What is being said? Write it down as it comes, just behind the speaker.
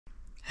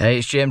Hey,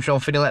 it's James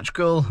from Finney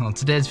Electrical. On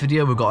today's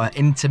video we've got an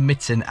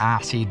intermittent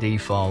RCD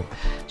fault,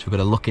 so we're going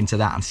to look into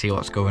that and see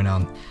what's going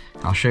on.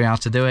 I'll show you how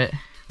to do it.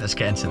 Let's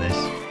get into this.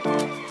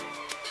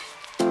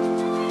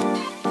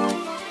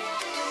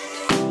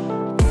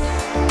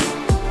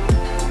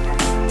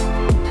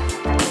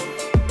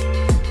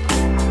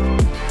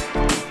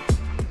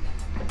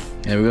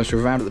 There we go, so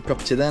we've arrived at the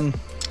property then.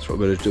 So we're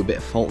going to do a bit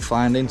of fault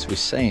finding. So we're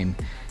saying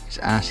this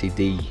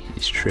RCD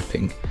is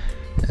tripping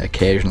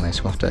occasionally,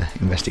 so we'll have to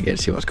investigate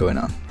to see what's going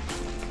on.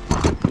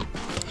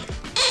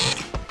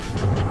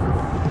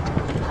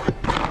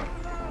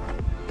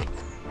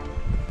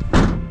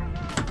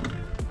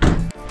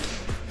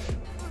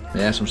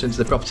 Yeah, so I'm sitting to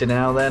the property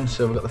now then.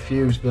 So we've got the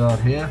fuse board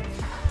here.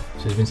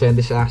 So he's been saying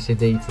this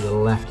RCD to the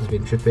left has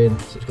been tripping.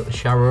 So it's got the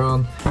shower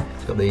on,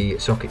 it's got the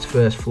sockets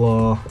first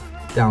floor,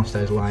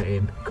 downstairs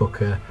lighting,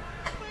 cooker,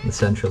 and the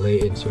central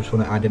heating. So we just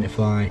want to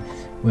identify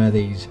where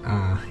these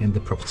are in the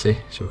property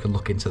so we can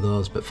look into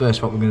those. But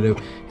first what we're going to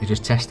do is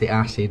just test the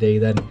RCD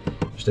then,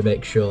 just to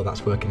make sure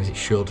that's working as it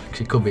should,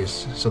 because it could be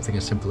something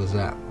as simple as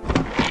that.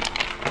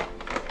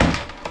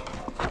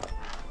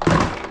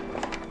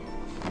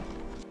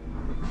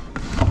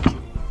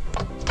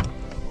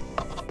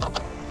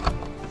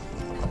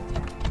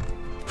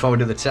 Before we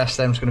do the test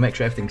then, I'm just going to make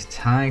sure everything's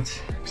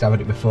tight, because I've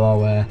had it before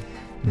where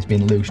there's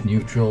been loose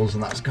neutrals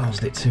and that's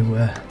caused it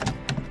to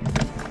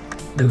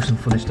do some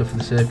funny stuff with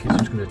the circuit. So I'm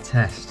just going to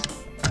test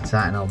and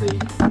tighten all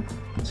the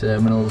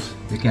terminals.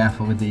 Be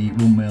careful with the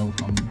 1 mil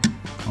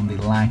on the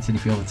lighting.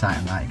 If you over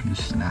tighten that, you can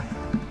just snap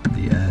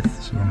the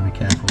earth, so we're going to be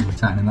careful with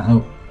tightening that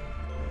up.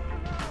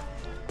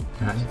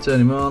 Right, so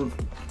turn him on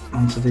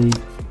onto the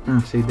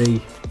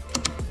RCD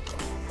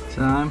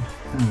time.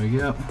 There we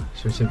go.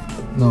 So we should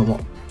know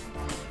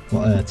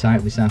what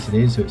type this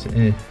RCD is. So it's an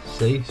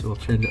AC, so we'll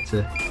change that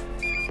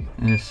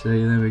to AC.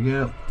 There we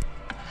go.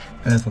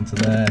 Earth onto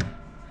there.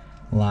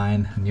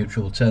 Line and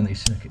neutral. We'll turn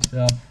these circuits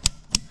off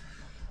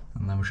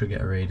and then we should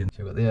get a reading.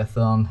 So we've got the earth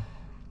on,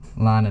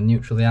 line and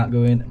neutral the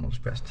outgoing, and we'll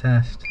just press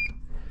test.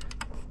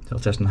 So I'll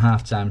test on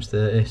half times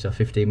 30, so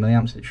 15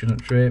 milliamps, it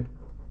shouldn't trip.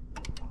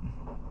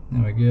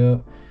 There we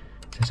go.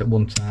 Test at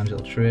 1 times,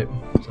 it'll trip.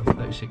 So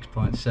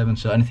 36.7,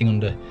 so anything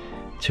under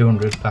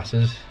 200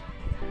 passes.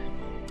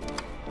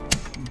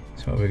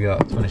 So what have we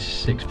got?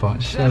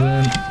 26.7.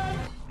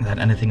 And then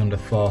anything under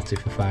 40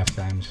 for 5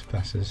 times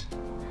passes.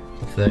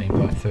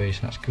 13.3,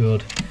 so that's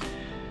good.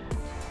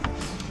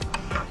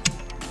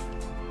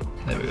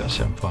 There we go,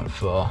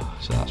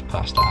 7.4, so that's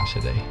past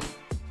RCD.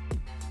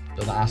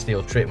 So that RCD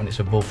will trip when it's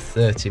above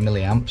 30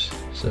 milliamps,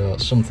 so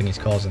something is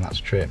causing that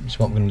to trip. So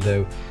what we're going to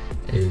do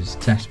is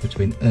test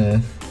between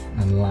earth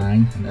and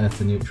line, and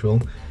earth and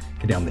neutral,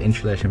 get it on the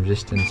insulation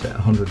resistance at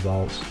 100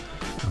 volts,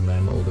 and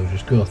then what we'll do is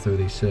just go through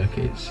these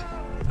circuits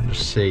and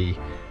just see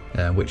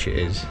which it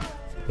is.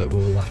 But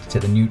we'll have to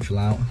take the neutral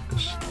out,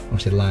 because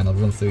obviously the line will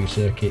run through your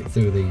circuit,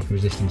 through the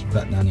resistance,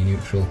 back down your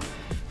neutral. So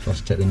we'll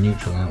have to take the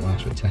neutral out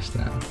whilst we test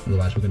that.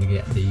 Otherwise we're going to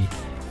get the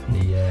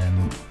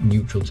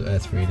neutral to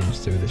earth readings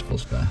through this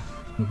bus bar.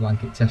 The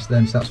blanket test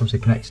then, so that's obviously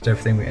connected to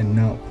everything. We're in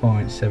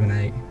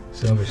 0.78,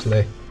 so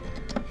obviously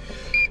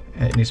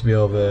it needs to be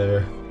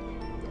over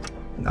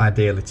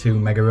ideally 2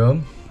 mega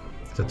ohm.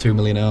 So 2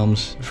 million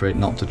ohms for it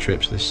not to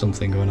trip, so there's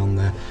something going on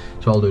there.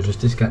 So what I'll do is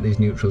just disconnect these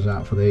neutrals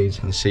out for these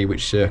and see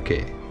which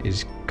circuit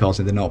is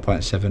causing the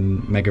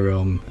 0.7 mega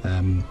ohm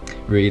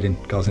reading,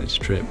 causing it to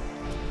trip.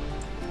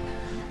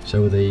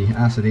 So with the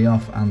RCD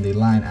off and the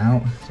line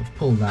out, so I've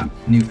pulled that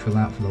neutral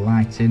out for the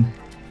lighting.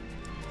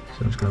 So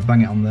I'm just going to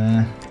bang it on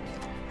there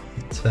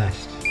and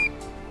test.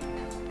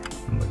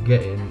 And we're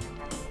getting,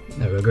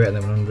 there we're greater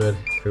than 100.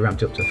 If we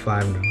ramped it up to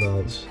 500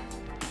 volts,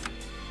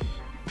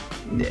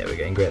 yeah, we're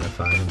getting greater than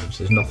 500,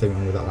 so there's nothing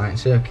wrong with that lighting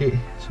circuit.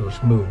 So we'll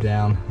just move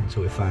down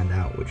until we find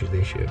out which is the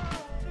issue.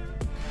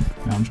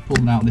 Now I'm just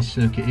pulling out this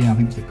circuit here, I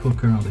think it's the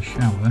cooker or the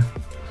shower.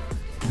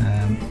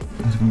 I'm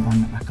just going to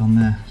bang that back on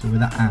there. So with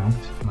that out,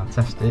 and I'll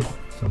test it.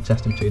 So I'm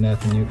testing between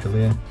earth and neutral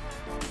here.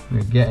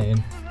 We're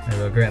getting, there we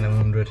go, greater than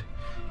 100.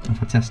 And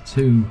if I test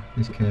to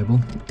this cable,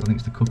 I think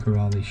it's the cooker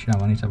or the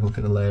shower, I need to have a look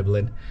at the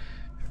labelling.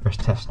 If I press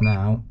test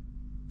now,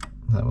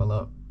 that will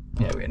look.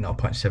 Yeah, we're at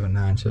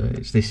 0.79, so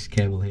it's this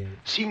cable here.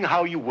 Seeing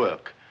how you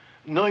work,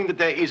 knowing that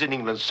there is in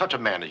England such a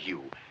man as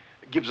you,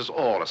 gives us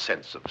all a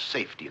sense of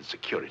safety and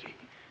security.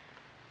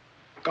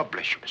 God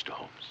bless you, Mr.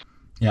 Holmes.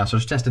 Yeah, so I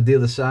just tested the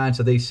other side,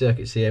 so these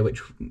circuits here,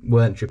 which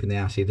weren't tripping the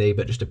RCD,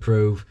 but just to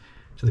prove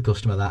to the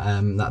customer that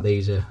that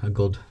these are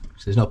good.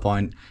 So there's no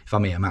point, if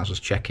I'm here, I might as well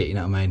just check it, you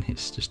know what I mean?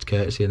 It's just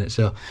courtesy, isn't it?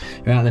 So,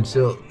 right then,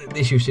 so the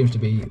issue seems to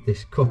be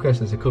this cooker, so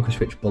there's a cooker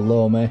switch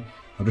below me.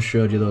 I've just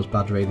showed you those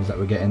bad readings that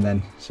we're getting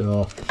then.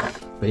 So,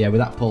 but yeah, with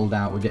that pulled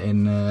out, we're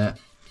getting, it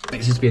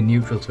seems to be a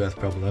neutral to earth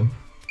problem.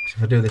 So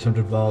if I do this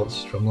 100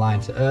 volts from line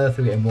to earth,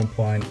 we're getting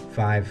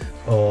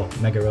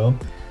 1.50 mega ohm.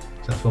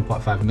 So that's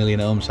 1.5 million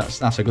ohms,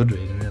 that's a good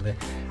reading really.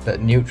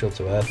 But neutral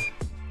to earth,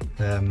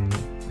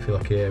 if you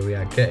look here, we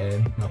are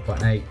getting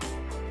 0.8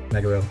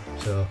 mega ohm.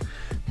 So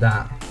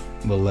that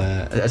will,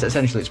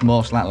 essentially it's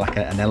most like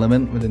an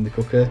element within the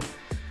cooker.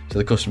 So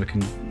the customer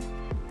can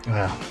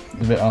Well,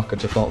 it's a bit awkward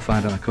to fault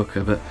find on a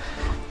cooker, but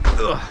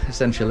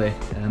essentially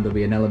there'll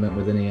be an element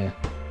within here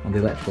on the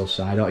electrical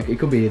side, or it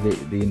could be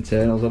the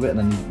internals of it,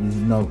 and then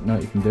you know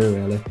what you can do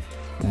really.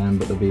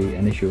 But there'll be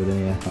an issue within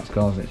here that's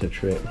causing it to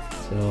trip.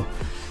 So,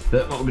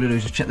 but what we're going to do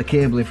is just check the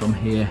cabling from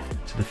here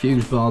to the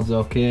fuse board's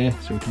okay.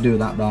 So we can do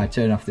that by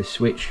turning off this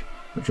switch,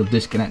 which will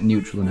disconnect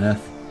neutral and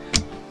earth.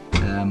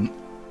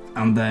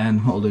 And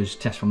then what we'll do is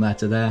test from there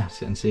to there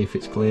and see if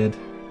it's cleared.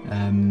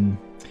 And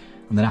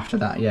then after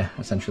that, yeah,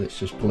 essentially it's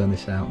just pulling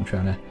this out and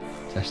trying to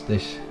test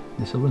this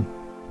oven.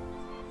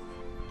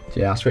 So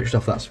yeah, I switched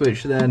off that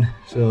switch then.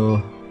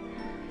 So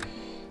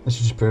this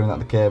is just proving that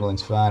the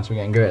cabling's fine. So we're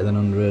getting greater than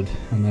 100,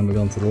 and then we're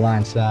going to the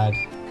line side.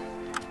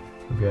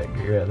 We're getting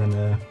greater than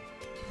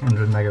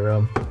 100 mega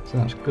ohm. So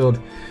that's good.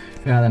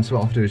 Yeah, then so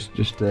what I'll do is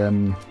just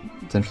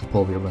essentially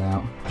pull the oven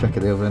out, check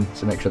at the oven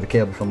to make sure the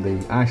cable from the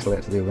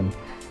isolator to the oven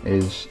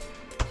is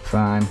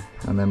fine,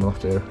 and then we'll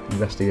have to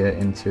investigate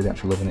into the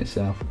actual oven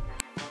itself.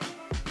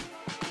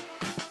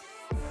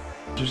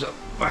 Just at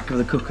the back of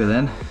the cooker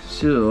then.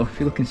 So if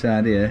you look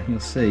inside here, you'll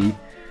see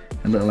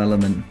a little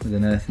element with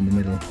an earth in the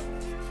middle.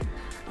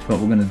 So what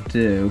we're going to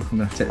do, we're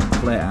going to take the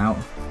plate out.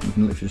 We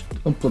can literally just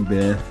unplug the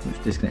earth,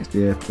 which disconnects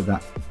the earth to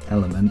that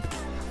element,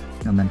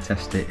 and then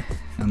test it.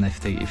 And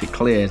if it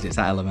clears, it's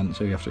that element,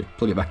 so you have to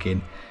plug it back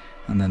in,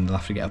 and then they'll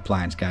have to get an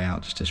appliance guy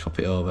out just to swap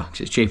it over,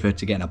 because it's cheaper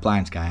to get an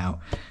appliance guy out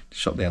to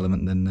swap the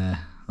element than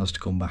us to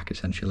come back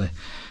essentially.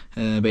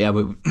 But yeah,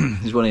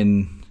 there's one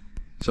in,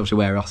 it's obviously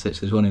where Ross sits,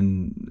 there's one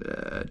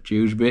in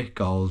Dewsbury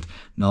called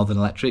Northern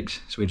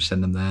Electrics, so we just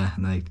send them there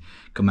and they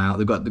come out.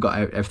 They've got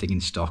everything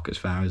in stock as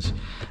far as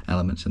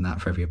elements and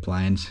that for every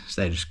appliance,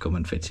 so they just come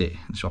and fit it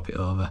and swap it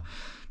over.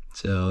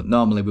 So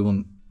normally we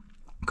wouldn't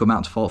come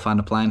out to fault find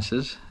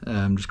appliances,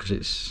 just because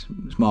it's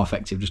more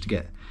effective just to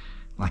get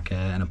like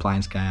an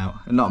appliance guy out,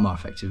 and not more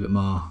effective, but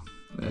more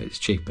it's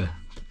cheaper.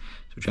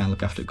 So we try and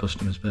look after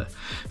customers. But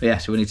yeah,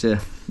 so we need to,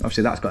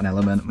 obviously that's got an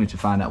element, we need to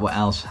find out what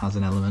else has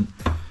an element.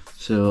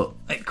 So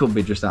it could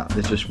be just that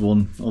there's just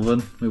one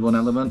oven with one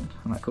element,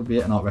 and that could be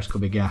it, and all the rest could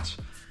be gas.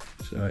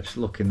 So it's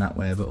looking that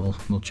way, but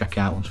we'll check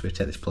out once we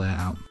take this plate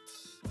out.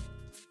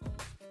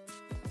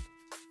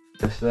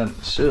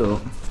 So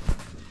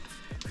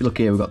if you look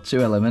here, we've got two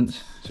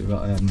elements. So we've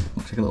got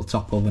looks like a little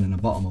top oven and a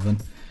bottom oven.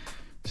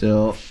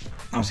 So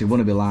obviously one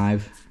will be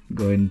live,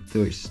 going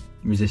through its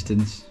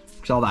resistance.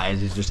 So all that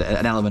is just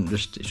an element,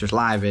 it's just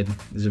live in.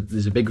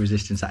 There's a big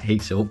resistance that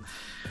heats up.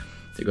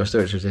 It goes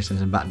through its resistance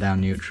and back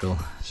down neutral.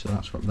 So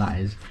that's what that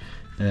is.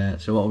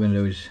 So what we're going to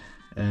do is,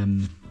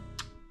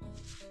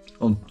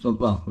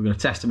 well, we're going to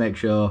test to make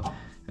sure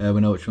we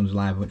know which one's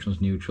live and which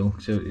one's neutral.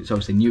 So it's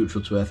obviously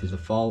neutral to earth is the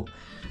fault,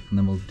 and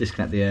then we'll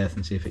disconnect the earth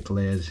and see if it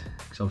clears.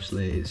 Because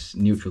obviously it's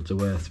neutral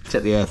to earth. If we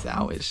take the earth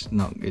out, it's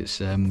not. It's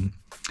when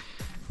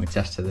we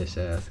test to this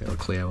earth, it'll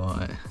clear,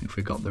 won't it? If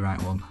we got the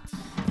right one.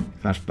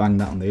 If I just bang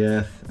that on the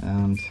earth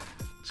and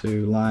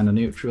to line or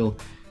neutral,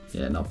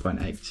 yeah,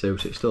 0.82, so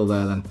it's still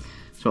there then.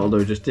 So what I'll do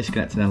is just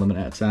disconnect an element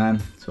at a time.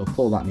 So I'll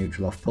pull that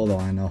neutral off, pull the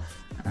line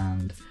off,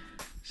 and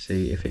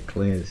see if it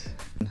clears.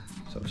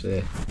 So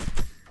obviously,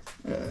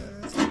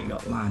 you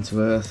got line to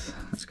earth.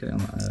 Let's get it on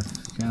that earth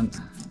if we can.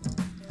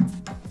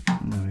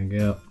 And there we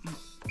go.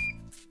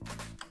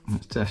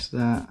 Let's test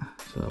that.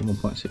 So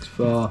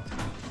 1.64.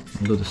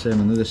 We'll do the same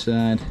on the other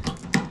side.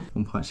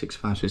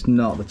 1.65. So it's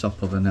not the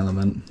top of an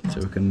element. So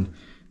we can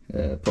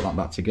put that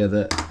back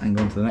together and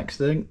go on to the next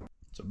thing.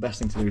 So the best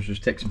thing to do is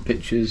just take some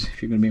pictures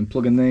if you're going to be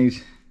unplugging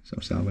these. So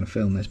obviously I'm going to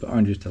film this, but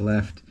orange is to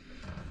left,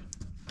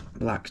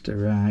 black's to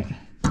right.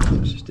 So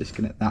let's just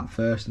disconnect that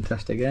first and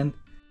test again.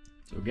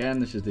 So again,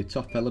 this is the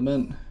top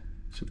element.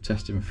 So we're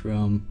testing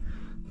from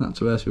that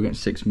to earth, so we're getting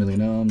 6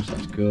 million ohms,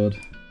 that's good.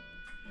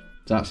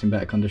 So that's in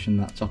better condition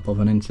than that top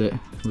oven, isn't it?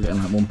 We're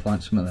getting like 1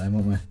 point something there,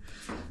 won't we?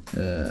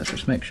 So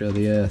just make sure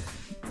the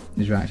earth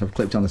is right. So I've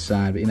clipped on the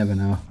side, but you never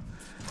know.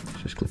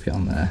 Just clip it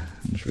on there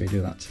and just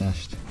redo that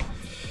test.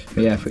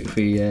 But yeah, if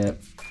we're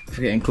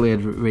getting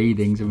cleared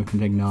readings, and we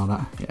can ignore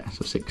that. Yeah,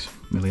 so 6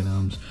 million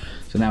ohms.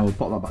 So now we'll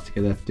put that back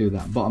together, do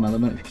that bottom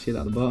element, if you see that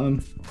at the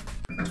bottom.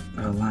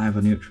 Live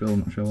or neutral,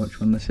 I'm not sure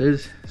which one this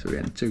is. So we're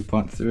getting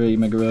 2.3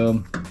 mega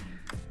ohm.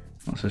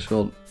 What's this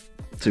called?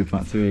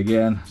 2.3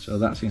 again. So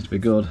that seems to be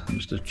good. And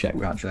just to check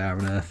we actually are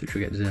on earth, which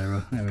we get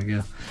 0. There we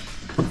go.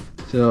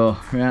 So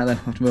right then, we'll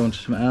have to move on to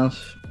something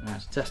else.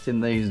 Right, so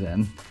testing these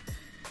then.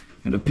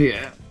 It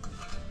appear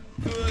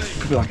it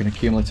could be like an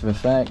accumulative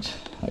effect.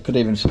 It could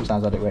even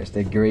sometimes add it where it's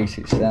the grease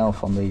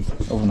itself on the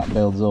oven that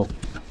builds up,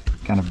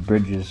 kind of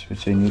bridges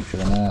between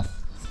neutral and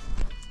earth.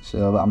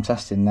 So that I'm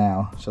testing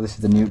now. So this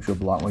is the neutral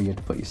block where you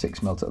put your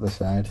 6 mil to the other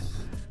side.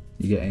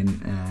 You're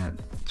getting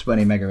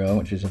 20 mega ohm,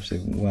 which is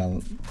obviously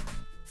well,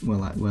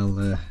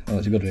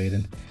 it's a good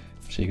reading.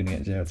 So you're going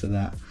to get 0 to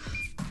that.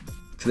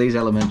 To these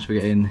elements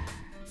we're getting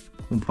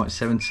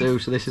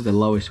 1.72. So this is the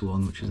lowest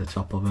one, which is the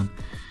top oven.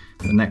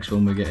 The next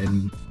one we're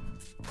getting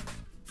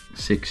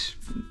 6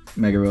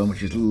 mega ohm,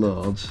 which is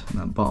loads, and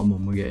that bottom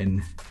one we're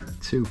getting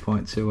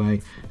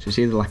 2.28. So it's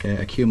either like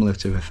a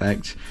cumulative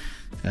effect,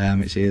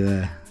 it's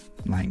either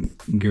like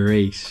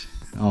grease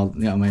or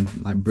you know what I mean,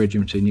 like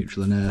bridging between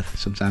neutral and earth.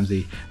 Sometimes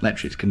the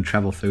electrics can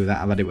travel through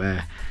that. I've had it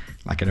where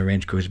like an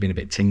range cover's been a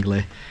bit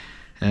tingly.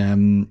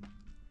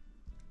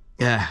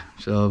 Yeah,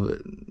 so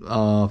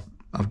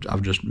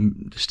I've just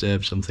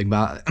disturbed something,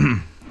 but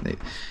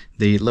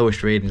the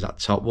lowest reading is that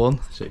top one,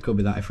 so it could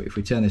be that if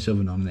we turn this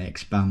oven on and it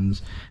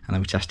expands and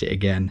then we test it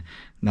again,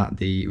 that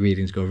the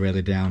readings go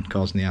really down,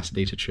 causing the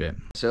RCD to trip.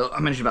 So I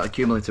mentioned about the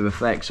cumulative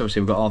effects.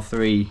 Obviously we've got all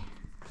three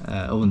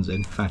ovens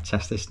in. If I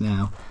test this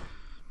now,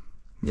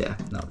 yeah,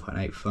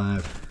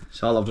 0.85.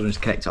 So all I've done is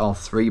connect all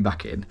three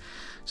back in.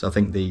 So I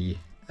think the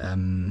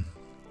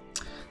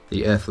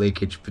earth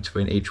leakage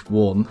between each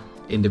one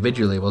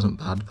individually wasn't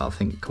bad, but I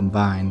think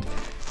combined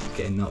it's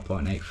getting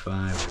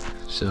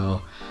 0.85.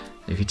 So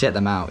if you take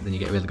them out, then you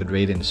get a really good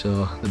reading.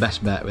 So the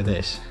best bet with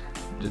this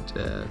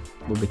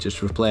would be just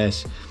to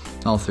replace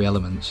all three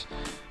elements,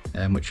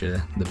 which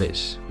are the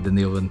bits within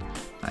the oven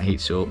that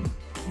heats up,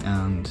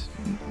 and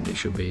it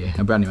should be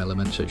a brand new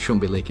element, so it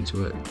shouldn't be leaking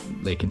to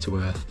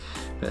earth.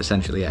 But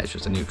essentially, yeah, it's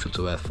just a neutral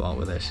to earth fault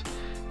with this,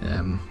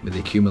 with the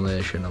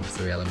accumulation of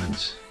three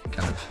elements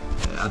kind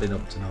of adding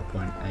up to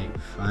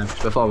 0.85.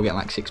 So before we get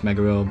like 6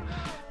 mega ohm,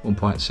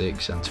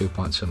 1.6 and 2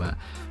 point something,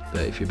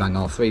 but if you bang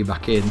all three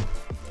back in,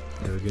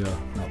 there we go,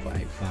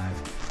 0.85.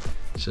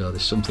 So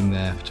there's something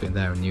there between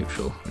there and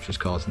neutral, which is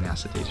causing the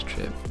RCD to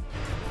trip.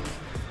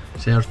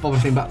 So I'll just put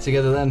everything back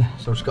together then.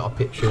 So I've just got a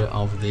picture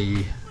of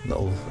the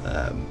little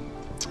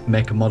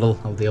make and model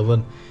of the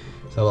oven.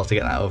 So I'll have to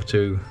get that over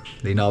to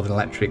the Northern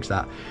Electrics,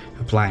 that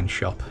appliance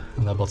shop,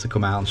 and they'll be able to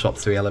come out and swap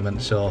three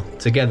elements. So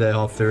together,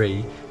 all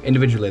three,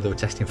 individually they were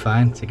testing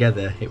fine.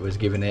 Together it was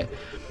giving it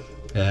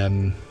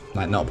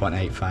like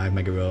 0.85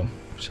 mega ohm.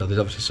 So there's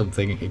obviously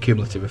something, a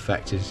cumulative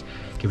effect is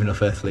giving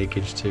enough earth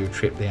leakage to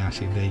trip the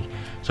RCD.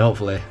 So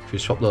hopefully if you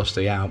swap those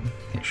three out,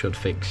 it should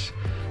fix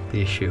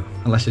the issue,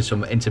 unless there's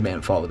some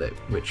intermittent fault with it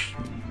which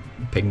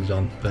pings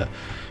on, but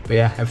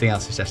yeah, everything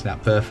else is testing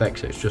out perfect,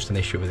 so it's just an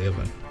issue with the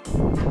oven.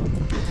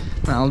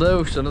 That'll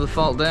do. So another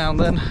fault down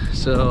then,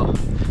 so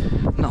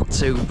not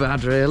too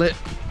bad really.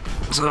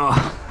 So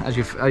as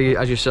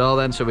you saw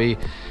then, so we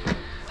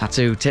had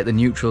to take the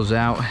neutrals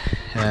out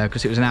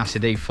because it was an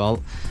RCD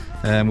fault.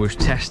 We was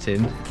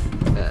testing,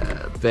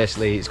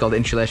 basically it's called the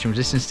insulation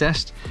resistance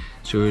test,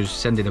 so we was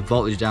sending a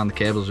voltage down the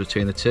cables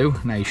between the two.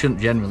 Now you shouldn't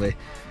generally,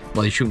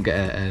 well, you shouldn't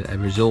get a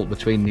result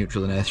between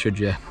neutral and earth, should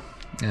you?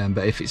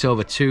 But if it's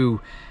over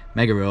 2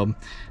 mega ohm,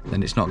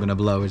 then it's not going to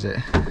blow, is it?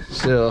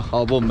 So,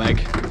 or 1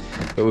 meg,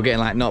 but we're getting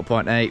like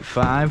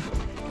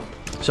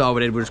 0.85. So all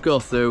we did was just go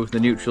through the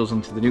neutrals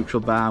onto the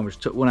neutral bar, and we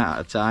just took one out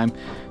at a time.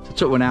 So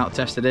took one out,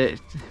 tested it.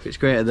 If it's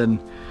greater than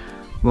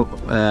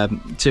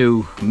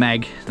 2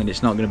 meg, then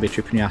it's not going to be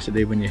tripping your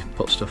RCD when you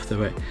put stuff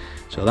through it.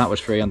 So that was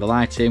free on the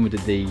lighting. We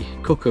did the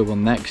cooker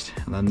one next,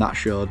 and then that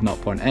showed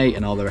 0.8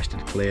 and all the rest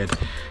had cleared.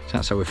 So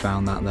that's how we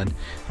found that then.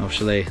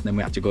 Obviously, then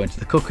we had to go into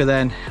the cooker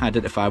then,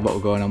 identify what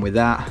was going on with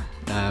that.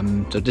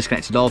 So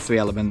disconnected all three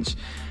elements,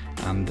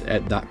 and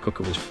that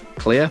cooker was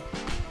clear.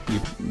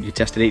 You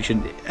tested each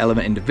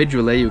element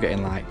individually, you were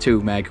getting like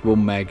 2 meg,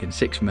 1 meg and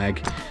 6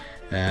 meg.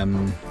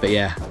 But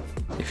yeah,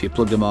 if you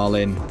plug them all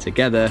in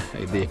together,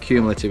 the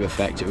cumulative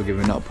effect, it will give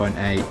you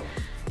 0.8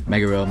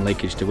 mega ohm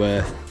leakage to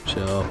earth.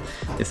 So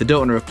if they don't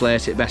want to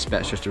replace it, best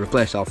bet's just to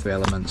replace all three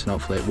elements and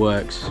hopefully it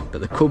works. But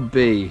there could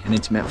be an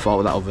intermittent fault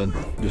with that oven,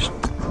 just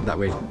that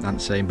we haven't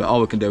seen. But all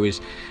we can do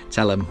is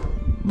tell them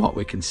what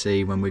we can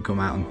see when we come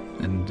out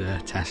and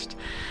test.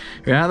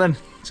 Right then,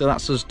 so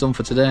that's us done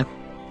for today.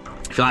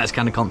 If you like this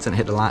kind of content,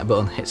 hit the like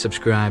button, hit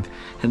subscribe,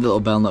 hit the little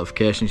bell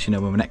notifications so you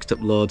know when we next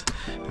upload.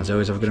 As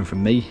always, have a good one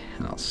from me,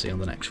 and I'll see you on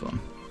the next one.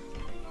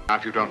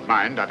 If you don't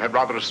mind, I've had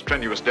rather a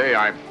strenuous day.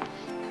 I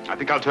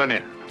think I'll turn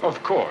in.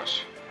 Of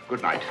course.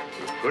 Good night.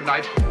 Good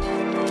night.